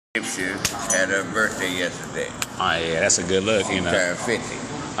Had her birthday yesterday. Oh yeah, that's a good look. She turned 50.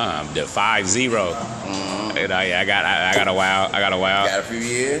 The 50. You know, yeah, I got a while. Got a few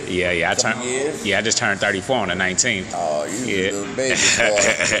years. Yeah. Years? I just turned 34 on the 19th. Oh, you was a little baby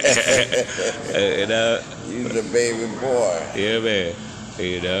boy. You know. You was a baby boy. Yeah, man.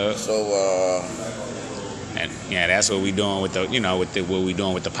 You know. So and yeah, that's what we doing with what we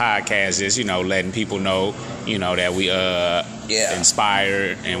doing with the podcast is, letting people know, that we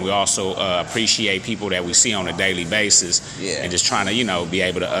inspire, and we also appreciate people that we see on a daily basis. Yeah. And just trying to, be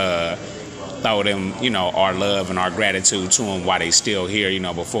able to throw them, our love and our gratitude to them while they still here,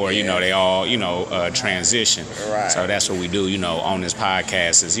 before, they all, transition. Right. So that's what we do, on this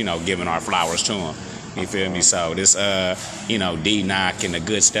podcast is, giving our flowers to them. You feel me? So this, D-Knock and the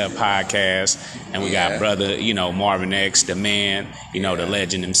Good Stuff podcast, and we got brother, Marvin X, the man, the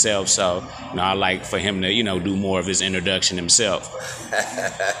legend himself. So, I like for him to, do more of his introduction himself.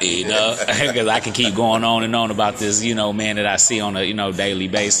 Because I can keep going on and on about this, man that I see on a, daily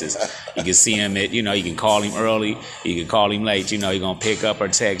basis. You can see him at, you can call him early, you can call him late, you're gonna pick up or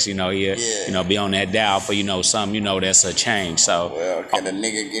text, he'll, be on that dial for, something, that's a change. So, well, can the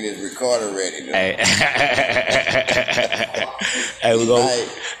nigga get his recorder ready? Hey, we go.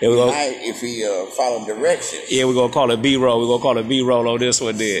 If he follow directions. Yeah, we're gonna call it B-roll. We're gonna call it B-roll on this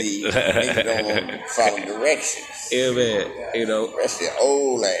one, then. See, nigga don't follow directions. Yeah, man. That's the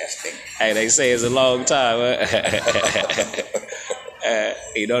old ass thing. Hey, they say it's a long time, huh?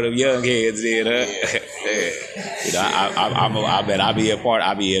 Them young heads did, huh? Yeah. I bet I'll be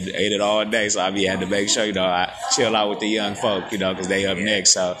in it all day, so I'll be having to make sure, I chill out with the young folk, because they up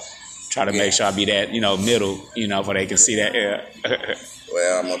next, so try to make sure I be that, middle, for they can see that air.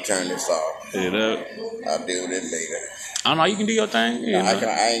 Well, I'm gonna turn this off. I'll deal with it later. I don't know, you can do your thing. I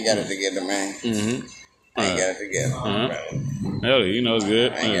ain't got it together, man. Mm-hmm. I ain't got it together. Hell, it's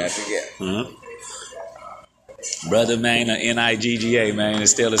good. I ain't got it together. Brother, man, Nigga, man,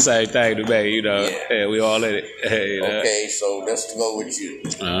 it's still the same thing to me, Yeah, we all in it. Okay, so let's go with you.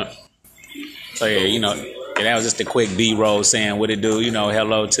 So, that was just a quick B-roll saying what it do,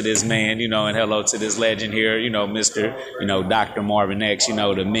 hello to this man, and hello to this legend here, Mr., Dr. Marvin X,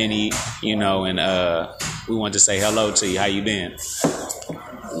 the mini, and we want to say hello to you. How you been?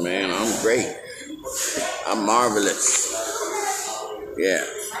 Man, I'm great. I'm marvelous. Yeah.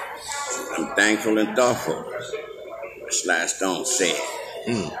 I'm thankful and thoughtful. Sly Stone said.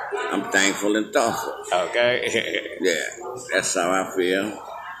 I'm thankful and thoughtful. Okay. Yeah, that's how I feel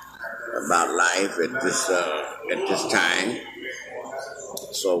about life at this time.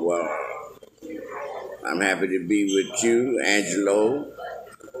 So I'm happy to be with you, Angelo,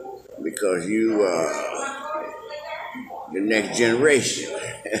 because you the next generation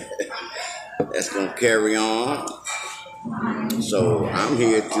that's gonna carry on. So I'm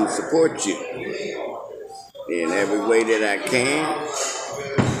here to support you in every way that I can,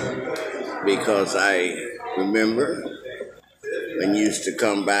 because I remember when you used to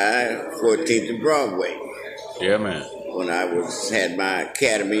come by 14th and Broadway. Yeah, man. When I had my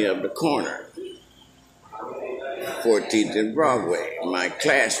Academy of the Corner, 14th and Broadway, my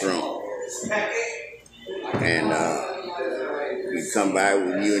classroom, and you come by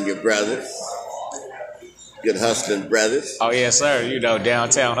with you and your brothers. Good hustling brothers. Oh, yes, sir.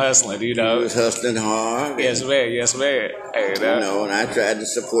 Downtown hustling, You was hustling hard. Yes, man. Hey, and I tried to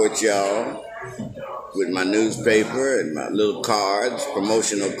support y'all with my newspaper and my little cards,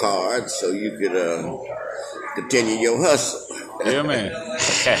 promotional cards, so you could continue your hustle. Yeah, man.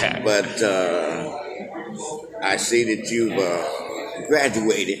 But I see that you've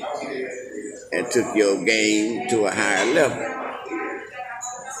graduated and took your game to a higher level.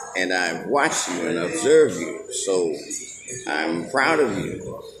 And I've watched you and observed you, so I'm proud of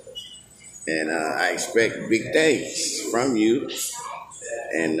you. And I expect big things from you.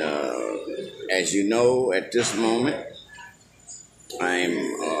 And as you know, at this moment,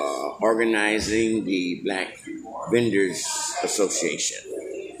 I'm organizing the Black Vendors Association.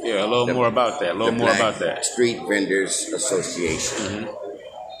 Yeah, a little more about that. Street Vendors Association.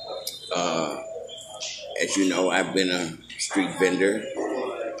 As you know, I've been a street vendor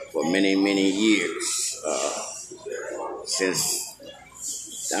for many, many years, since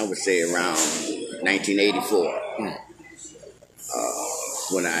I would say around 1984,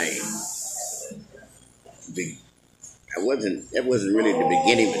 when that wasn't really the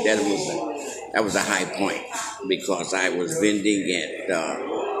beginning, but that was a high point, because I was vending at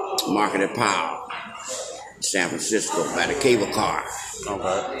Market and Powell, San Francisco, by the cable car.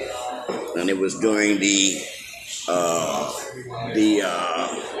 Okay. And it was during the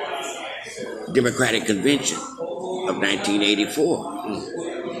Democratic Convention of 1984.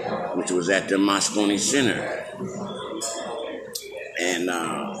 which was at the Moscone Center. And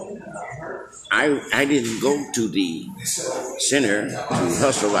I didn't go to the center to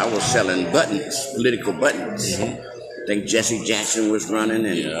hustle. I was selling buttons, political buttons. I think Jesse Jackson was running,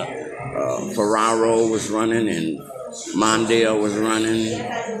 and Ferraro was running, and Mondale was running.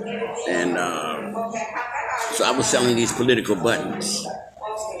 And so I was selling these political buttons.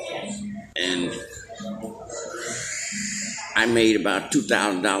 And I made about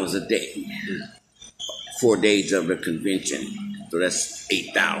 $2,000 a day, 4 days of the convention. So that's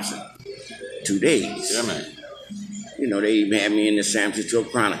 $8,000. 2 days. Yeah, man. You know, they even had me in the San Francisco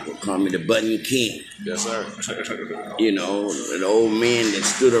Chronicle, called me the Button King. Yes, sir. You know, the old men that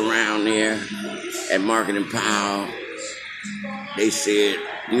stood around there at Market and Powell, they said,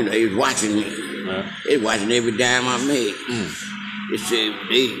 you know, they was watching me. They was watching every dime I made. They said,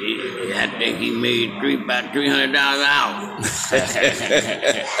 I think he made about $300 an hour.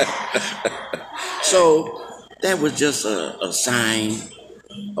 So that was just a sign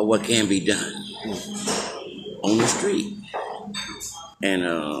of what can be done on the street. And,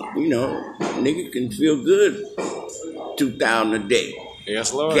 you know, nigga can feel good $2,000 a day.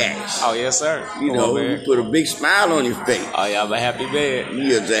 Yes, Lord. Cash. Oh, yes, sir. You know, you put a big smile on your face. Oh, yeah, I'm a happy man.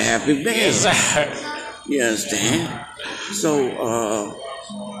 You're a happy man. Yes, sir. You understand? So,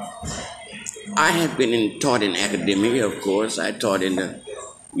 I have been taught in academia, of course. I taught in the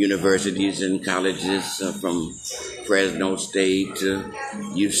universities and colleges from Fresno State to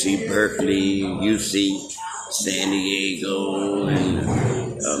UC Berkeley, UC San Diego, and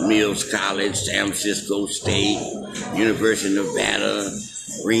Mills College, San Francisco State, University of Nevada,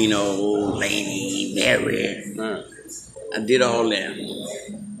 Reno, Laney, Merritt. I did all that,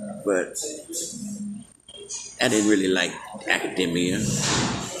 but I didn't really like academia.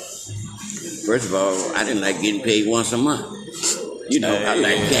 First of all, I didn't like getting paid once a month. You know, I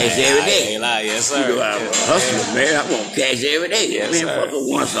like cash every day. Yes, sir. You know, I'm a hustler, man. I want cash every day. Yes, man, sir. fuck it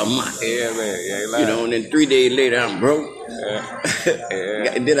once a month. Yeah, man. You know, and then 3 days later, I'm broke.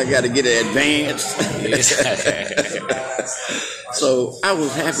 And then I got to get an advance. So I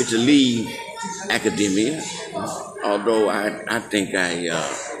was happy to leave academia, although I think I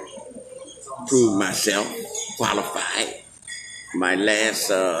proved myself qualified. My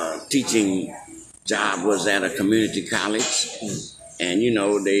last teaching job was at a community college, and you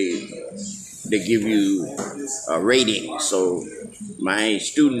know they give you a rating. So my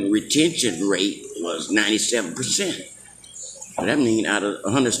student retention rate was 97%. That means out of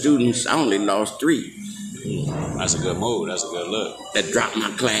 100 students, I only lost 3. That's a good move. That's a good look. That dropped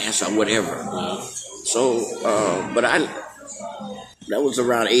my class or whatever. So, but that was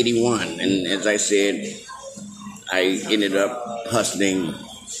around 81, and as I said, I ended up hustling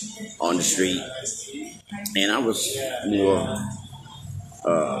on the street, and I was more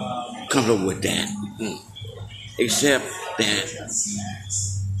comfortable with that, except that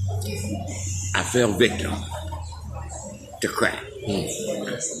I fell victim to crack.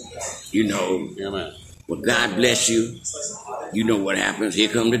 You know, when God bless you, you know what happens. Here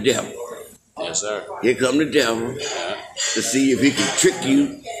come the devil. Yes, sir. Here come the devil to see if he can trick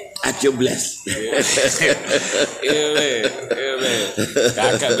you at your blessing. Yeah, man.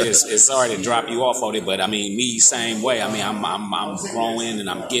 It's sorry to drop you off on it, but I mean, me same way. I mean, I'm growing and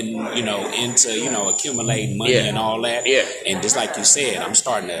I'm getting, you know, into, you know, accumulating money and all that. Yeah. And just like you said, I'm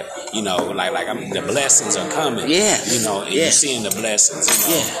starting to, you know, like the blessings are coming. Yeah. You know, and you're seeing the blessings.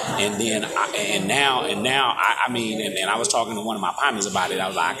 You know? Yeah. And now I mean, and I was talking to one of my partners about it. I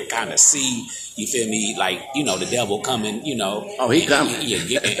was like, I could kind of see. You feel me? Like, you know, the devil coming, you know. Oh, he coming.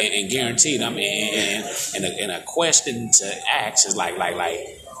 Yeah, and guaranteed. I mean, and a question to ask is like,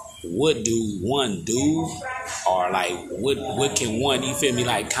 what do one do? Or like, what can one, you feel me,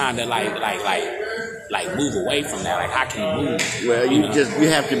 like, kind of like move away from that? Like, how can you move? Well, you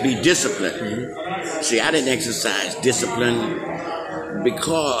have to be disciplined. See, I didn't exercise discipline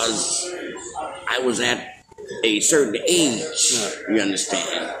because I was at a certain age, you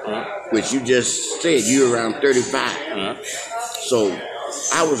understand, which you just said you're around 35. So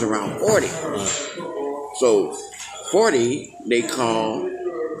I was around 40. So 40 they call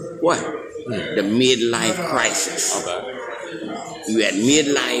what? The midlife crisis. You at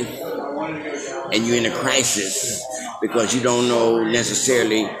midlife and you're in a crisis because you don't know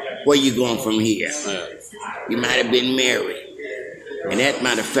necessarily where you're going from here. You might have been married and that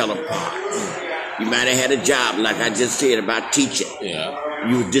might have fell apart. You might have had a job, like I just said, about teaching.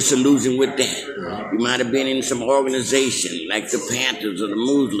 You were disillusioned with that. You might have been in some organization, like the Panthers or the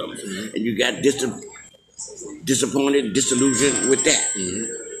Muslims, and you got disappointed, disillusioned with that.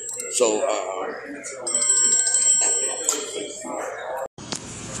 So,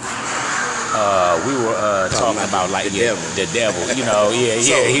 We were talking about like the devil. You know,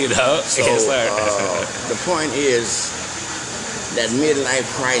 you know. So Yes, sir. the point is that midlife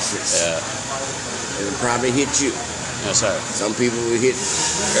crisis. It'll probably hit you. Yes, sir. Some people will hit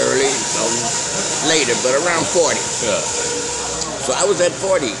early, some later, but around 40. Yeah. So I was at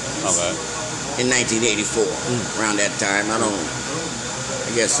 40 Okay. in 1984. Around that time, I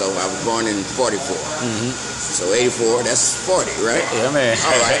guess so. I was born in 44. So 84, that's 40, right? Yeah, man.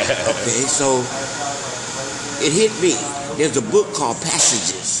 All right. Okay, so it hit me. There's a book called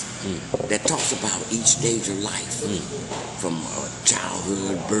Passages that talks about each stage of life. From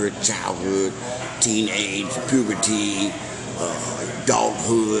childhood, birth, childhood, teenage, puberty,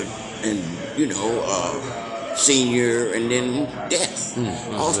 adulthood, and, you know, senior, and then death.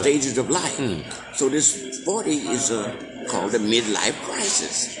 All stages of life. So this 40 is called a midlife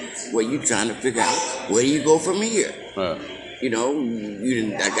crisis, where you're trying to figure out where do you go from here. You know, you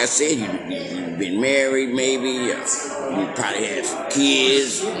didn't, like I said, you've been married, maybe. You probably had some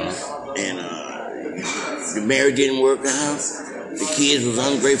kids, and the marriage didn't work out. The kids was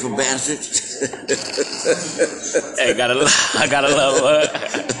ungrateful bastards. Hey, I gotta love her.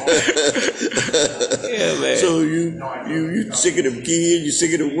 Yeah, man. So you sick of the kid, you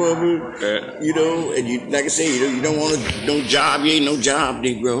sick of the woman, you know, and you, like I said, you don't want no job. You ain't no job,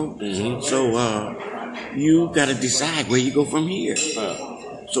 Negro. So you gotta decide where you go from here.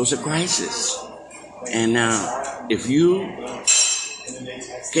 So it's a crisis. And now, if you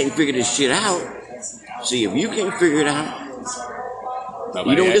can't figure this shit out, see, if you can't figure it out,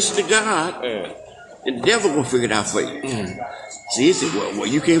 you don't listen to God, the devil gonna figure it out for you. See, he said, well,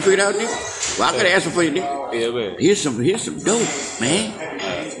 you can't figure it out, nigga? Well, I gotta answer for you, nigga. Yeah, man. Here's some dope, man.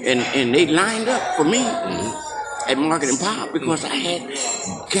 And they lined up for me at Market and Pop because I had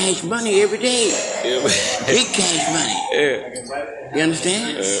cash money every day. Big cash money. You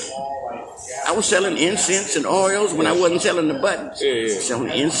understand? I was selling incense and oils when I wasn't selling the buttons. Selling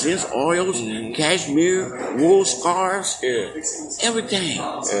incense, oils, cashmere, wool scarves, everything.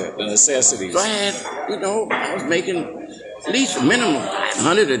 The necessities. So I had, you know, I was making at least a minimum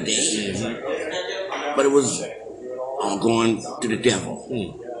 $100 a day. But it was all going to the devil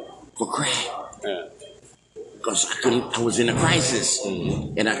for crack. Because I was in a crisis,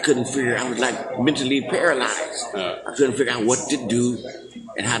 and I couldn't figure. I was like mentally paralyzed. I couldn't figure out what to do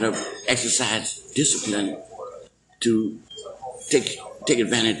and how to exercise discipline to take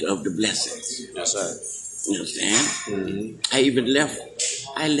advantage of the blessings. Yes, sir. You understand? I even left.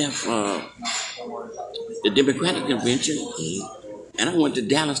 I left the Democratic convention, and I went to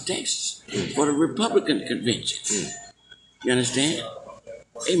Dallas, Texas, for the Republican convention. You understand?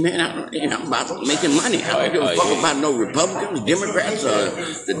 Hey man, I'm about making money. I don't give a fuck about no Republicans, Democrats,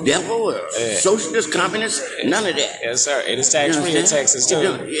 the devil, or socialists, communists, none of that. Yes, sir. It is tax free in Texas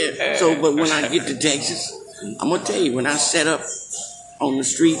too. Yeah. So, but when I get to Texas, I'm gonna tell you, when I set up on the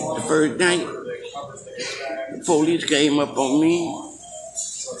street the first night, the police came up on me.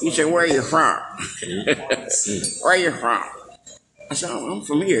 He said, "Where are you from?" "Where are you from?" I said, "Oh, I'm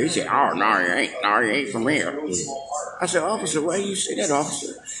from here." He said, "Oh, no, you ain't. No, you ain't from here." I said, "Officer, why do you say that,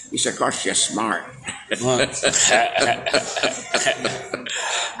 officer?" He said, "'Cause you're smart." I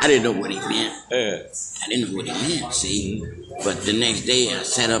didn't know what he meant. I didn't know what he meant, see? But the next day, I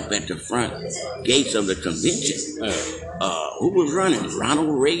sat up at the front gates of the convention. Who was running?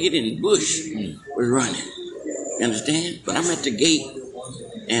 Ronald Reagan and Bush was running. You understand? But I'm at the gate,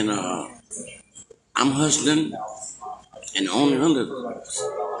 and I'm hustling. And the only other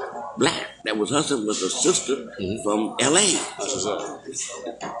black that was hustling was a sister from L.A.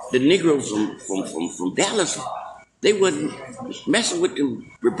 The Negroes from Dallas, they wasn't messing with them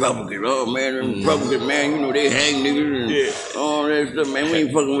Republicans. Oh, man, them Republicans, man, you know, they hang niggas and all that stuff, man. We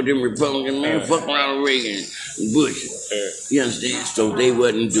ain't fucking with them Republicans, man. Fuck Ronald Reagan and Bush. You understand? So they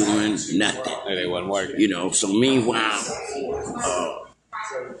wasn't doing nothing. They wasn't working. You know, so meanwhile,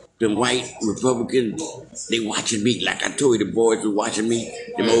 them white Republicans, they watching me. Like I told you, the boys were watching me.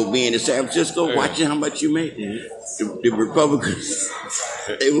 Them old men in San Francisco watching how much you make. The Republicans,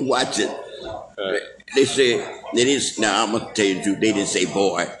 they were watching. They said, they didn't, now I'm going to tell you the truth, they didn't say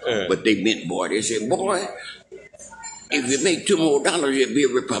boy, but they meant boy. They said, boy, if you make $2 more, you'll be a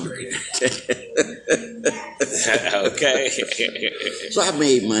Republican. Okay. So I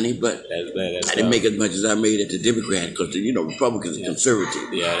made money, but that's I didn't make as much as I made at the Democrat because you know Republicans are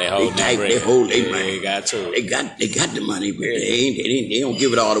conservative. Yeah, they hold their money. They got to. They got the money, but they don't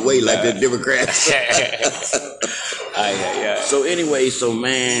give it all away like the Democrats. So anyway, so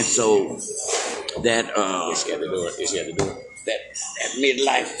that she had to do it. That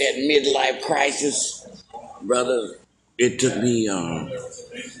midlife crisis, brother. it took me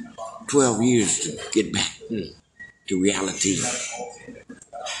 12 years to get back to reality.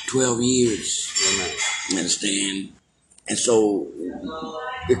 12 years, you understand? And so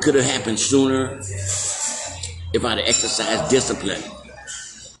it could have happened sooner if I'd exercised discipline.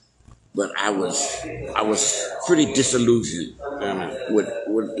 But I was pretty disillusioned with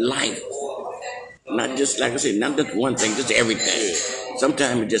life. Not just, like I said, not just one thing, just everything.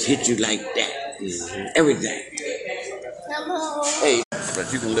 Sometimes it just hits you like that. Everything. Hello. Hey,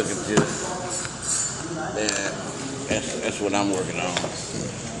 but you can look at this. That's what I'm working on.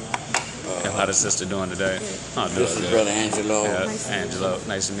 How the sister doing today? Oh, this is Brother Angelo. Yeah, Angelo,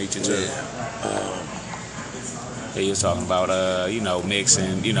 nice to meet you too. He was talking about,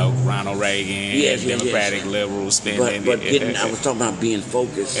 mixing, Ronald Reagan, Democratic liberals spending. But I was talking about being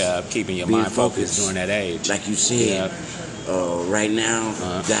focused. Yeah, keeping your mind focused during that age. Like you said, right now,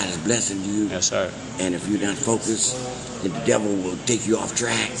 God is blessing you. Yes, sir. And if you're not focused, then the devil will take you off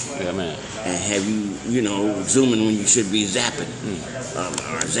track. Yeah, man. And have you, zooming when you should be zapping.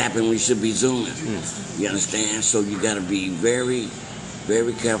 Or zapping when you should be zooming. You understand? So you got to be very,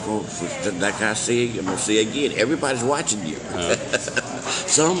 very careful. Like I say, I'm going to say again, everybody's watching you.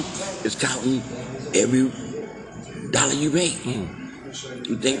 Some is counting every dollar you make.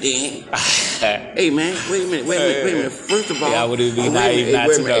 You think they ain't? Hey, man, wait a minute. First of all, I would be naive not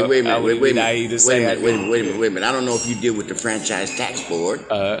to know. Wait a minute. Wait a minute. I don't know if you deal with the Franchise Tax Board.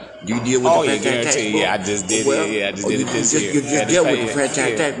 Do you deal with the Franchise Tax Board? Yeah, I just did it. I just did it this year. You just deal with the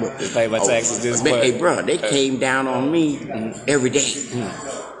Franchise Tax Board. Just pay my taxes this month. Hey, bro, they came down on me every day.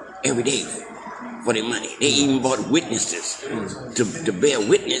 Every day for their money. They even bought witnesses to bear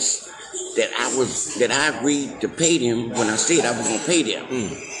witness that I agreed to pay them when I said I was gonna pay them.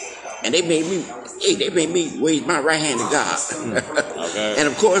 And they made me raise my right hand to God. Okay. And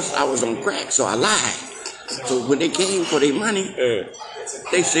of course I was on crack, so I lied. So when they came for their money,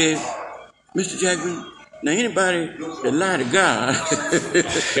 they said, Mr. Jackson, now anybody that lied to God,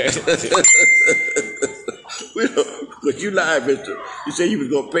 because you lied, mister. You said you was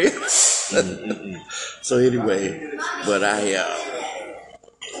gonna pay us. So anyway, but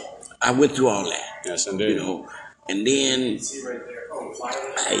I went through all that. Yes, indeed. And then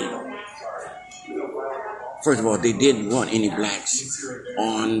first of all, they didn't want any blacks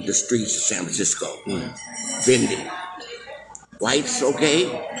on the streets of San Francisco vending. Whites, okay,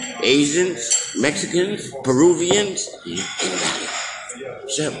 Asians, Mexicans, Peruvians, anybody,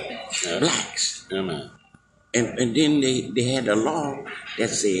 except blacks. Yeah, man. And then they had a law that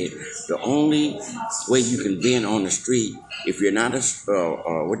said the only way you can vend on the street, if you're not a street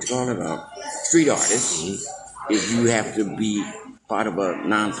artist, is you have to be part of a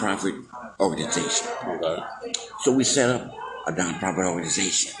nonprofit organization. Okay. So we set up a nonprofit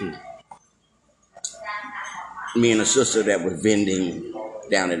organization. Me and a sister that was vending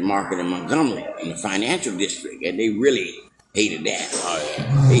down at Market in Montgomery in the financial district, and they really hated that. Oh,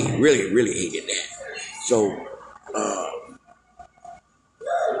 yeah. They really, really hated that. So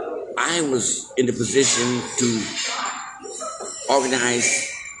I was in the position to organize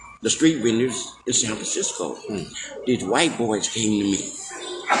the street vendors in San Francisco. These white boys came to me.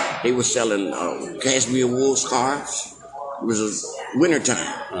 They were selling cashmere wool scarves. It was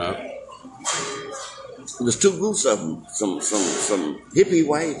wintertime. There was two groups of them, some hippie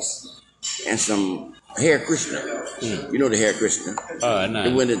whites and some Hare Krishna. You know the Hare Krishna? No.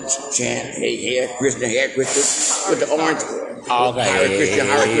 They went to chant, hey, Hare Krishna, with the orange. Okay. Hare Krishna.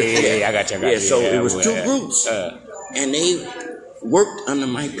 Yeah, I got you. So it was two groups. And they worked under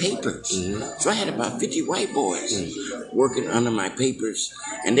my papers. So I had about 50 white boys working under my papers.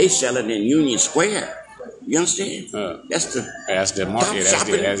 And they sell it in Union Square. You understand? That's the market.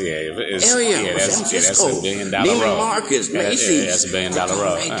 That's area. That's $1 billion road. Neiman Marcus, Macy's. That's $1 billion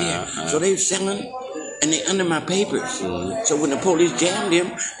road. Right there. So they selling, and they under my papers. So when the police jammed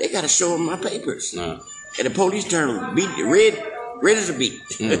them, they got to show them my papers. And the police turned red as a beet.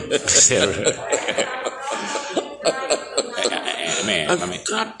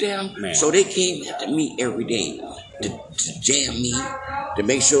 Man. So they came after me every day to jam me, to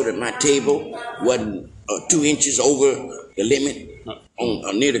make sure that my table wasn't 2 inches over the limit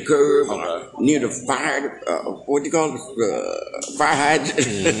near the curb, or near the fire, fire hydrant,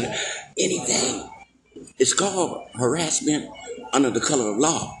 anything. It's called harassment under the color of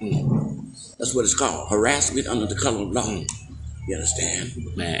law. That's what it's called, harassment under the color of law. You understand?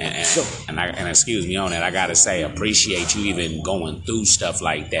 Man, and excuse me on that, I gotta say, appreciate you even going through stuff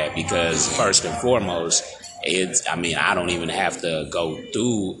like that, because first and foremost, I mean, I don't even have to go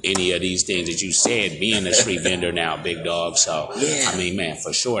through any of these things that you said, being a street vendor now, big dog. So, I mean, man,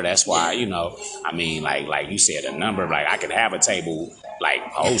 for sure. That's why, you know, I mean, like you said, a number, like I could have a table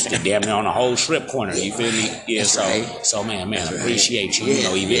like posted damn near on a whole strip corner. You feel me? Yeah. So man, appreciate you. You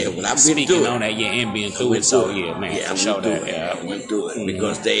know, even speaking on that, and being through it. So man, for sure that. I went through it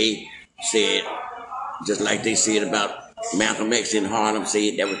because they said, just like they said about Malcolm X in Harlem,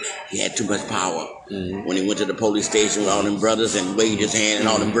 said that he had too much power. When he went to the police station with all them brothers and waved his hand and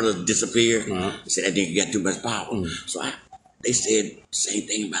all them brothers disappeared, he said that nigga got too much power. So they said the same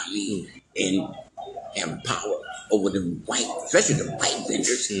thing about me and having power over the white, especially the white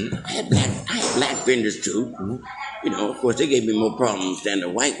vendors. I had black vendors too. You know, of course, they gave me more problems than the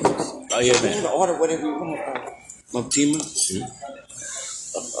white ones. Oh yeah, man. You can order whatever you want. Moptima.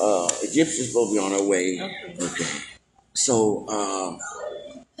 Egyptians supposed to be on their way. Okay. So,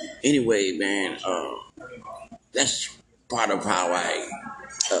 anyway, man, that's part of how I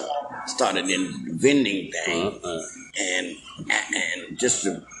started in the vending thing. And just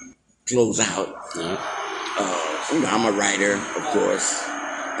to close out, you know, I'm a writer, of course,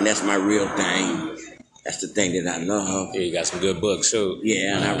 and that's my real thing. That's the thing that I love. Yeah, you got some good books, too.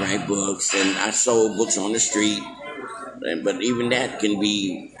 Yeah, and I write books, and I sold books on the street. But even that can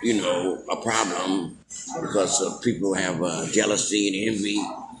be, you know, a problem because people have jealousy and envy.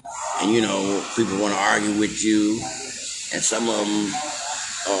 And, you know, people want to argue with you. And some of them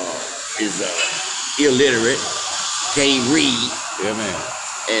is illiterate, can't read. Yeah, man.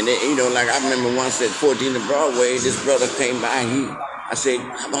 And, they, you know, like I remember once at 14th and Broadway, this brother came by and I said,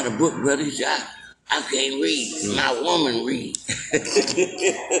 how about a book, brother? He said, I can't read. My woman read.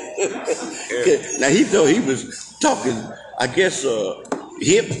 Now he thought he was talking, I guess,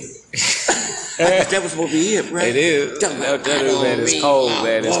 hip. That was supposed to be hip, right? It is. Man, it's cold,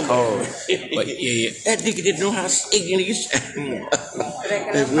 man. It's cold. But that nigga didn't know how English.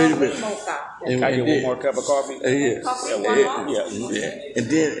 Wait a minute. Can I get one more cup of coffee? Yeah. And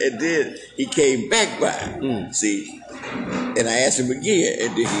then he came back by. See, and I asked him again,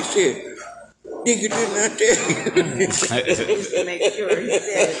 and then he said, nigga did not tell you. Just to make sure he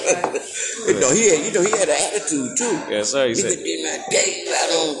said it. He had an attitude too. Yes, sir. He said, nigga did not tell you I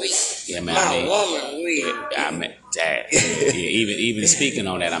don't read. Yeah, man. My woman read. I mean, even speaking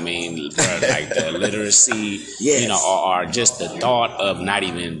on that, I mean, like the literacy, you know, or just the thought of not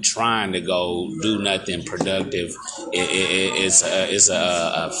even trying to go do nothing productive is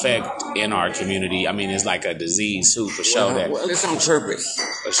a effect in our community. I mean, it's like a disease too, for sure. Well, it's on purpose.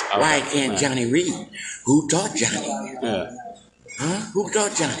 Okay. Why can't Johnny read? Who taught Johnny? Yeah. Huh? Who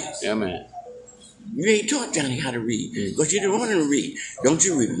taught Johnny? Yeah, man. You ain't taught Johnny how to read because you didn't want him to read. Don't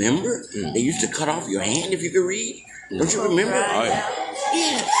you remember? They used to cut off your hand if you could read. Don't you remember? Oh, yeah.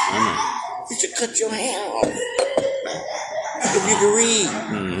 Yeah. Used to cut your hand off if you could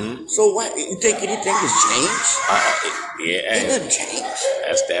read. So why you think anything has changed? It doesn't change.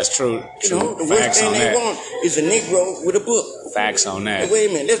 That's true. You know, the worst thing they want is a Negro with a book. Facts on that. But wait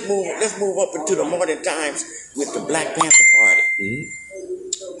a minute. Let's move up into the modern times with the Black Panther Party.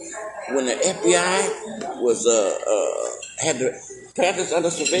 When the FBI was had the Panthers under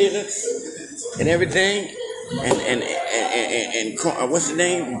surveillance and everything, and what's the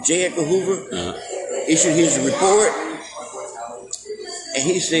name? J. Edgar Hoover issued his report, and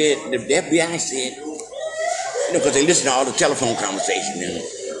he said the FBI said, you know, because they listened to all the telephone conversations,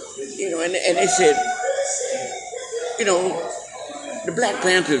 you know, and they said, you know, the Black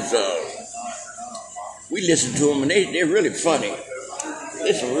Panthers, we listened to them, and they're really funny.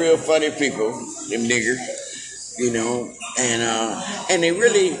 They're some real funny people, them niggers, you know, and the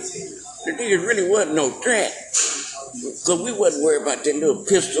niggas really wasn't no threat, because we wasn't worried about their little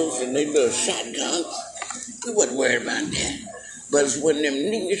pistols and their little shotguns. We wasn't worried about that. But it's when them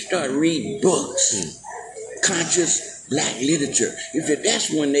niggas start reading books, conscious black literature, that's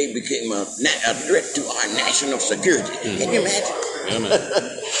when they became a threat to our national security. Can you imagine? Yeah, man.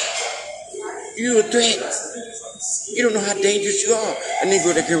 You a threat. You don't know how dangerous you are. A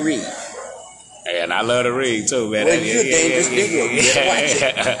Negro that can read. And I love to read too, man. Well, you're a dangerous Negro. You better watch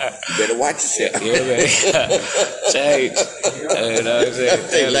it. You better watch yourself. Yeah, man. Change. You know what I'm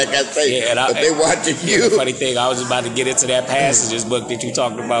saying? Like I say, but they watching you. The funny thing, I was about to get into that passages book that you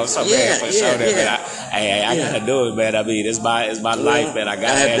talked about. So man, for sure, man. I gotta do it, man. I mean, it's my life, man. I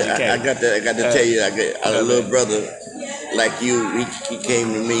gotta educate. I got to tell you, I got a little brother like you. He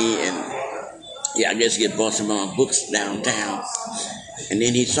came to me and. I guess he had bought some books downtown. And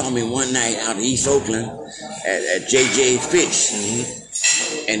then he saw me one night out in East Oakland at JJ's Fish.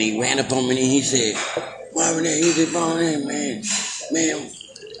 And he ran up on me and he said, Marvin X, he said, man,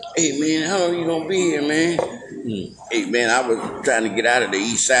 Hey man, how long you gonna be here, man? Hey man, I was trying to get out of the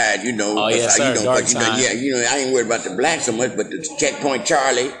east side, you know. Oh, yes, sir. Dark side. I ain't worried about the blacks so much, but the Checkpoint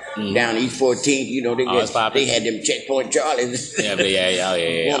Charlie down East 14th, you know, they had them Checkpoint Charlies. Yeah.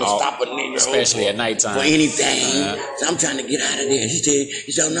 Want to stop a nigga, especially at nighttime for anything. So I'm trying to get out of there.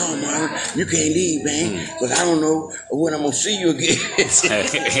 He said, no, Marvin, you can't leave, man, because I don't know when I'm gonna see you again.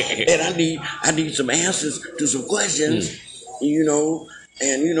 And I need some answers to some questions, you know.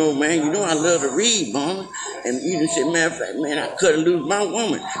 And man, I love to read, Mom. And said, matter of fact, man, I couldn't lose my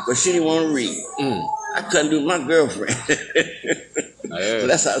woman, but she didn't want to read. I couldn't lose my girlfriend. So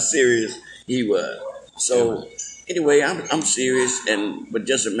that's how serious he was. So anyway, I'm serious, but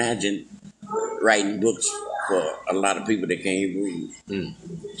just imagine writing books for a lot of people that can't even read.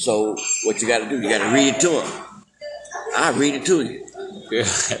 So what you got to do, you got to read it to them. I'll read it to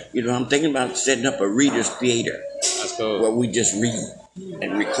you. I'm thinking about setting up a reader's theater. That's cool. Where we just read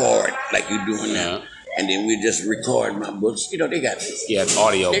and record like you're doing now. And then we just record my books. They got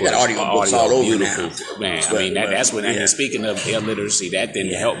audio. They got audio books all over now. Man, I mean that's what. And speaking of illiteracy, that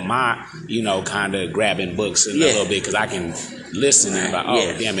didn't help my kind of grabbing books a little bit, because I can listen and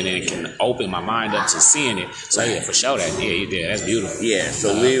damn it, and it can open my mind up to seeing it. So for sure you did. That's beautiful. Yeah.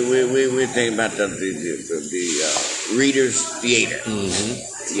 So we're thinking about the readers theater.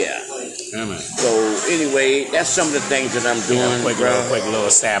 Yeah. Man. So anyway, that's some of the things that I'm doing. Quick little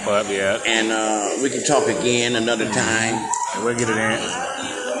sap up, and we can talk again another time. We'll get it in.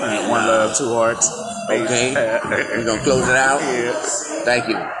 One love, two hearts. Okay. We're gonna close it out. Yeah. Thank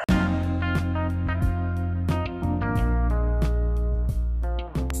you.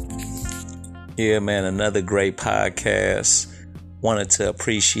 Yeah, man, another great podcast. Wanted to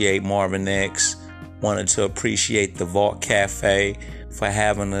appreciate Marvin X. Wanted to appreciate the Vault Cafe for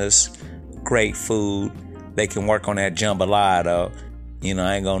having us. Great food. They can work on that jambalaya though.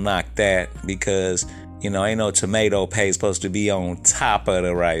 I ain't gonna knock that, because ain't no tomato paste supposed to be on top of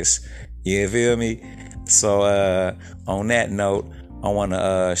the rice. You feel me? So on that note, I want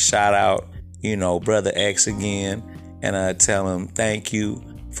to shout out Brother X again, and tell him thank you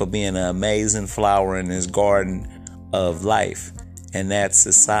for being an amazing flower in this garden of life, and that's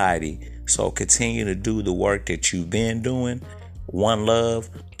society. So continue to do the work that you've been doing. One love,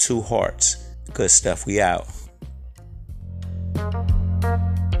 two hearts. Good stuff. We out.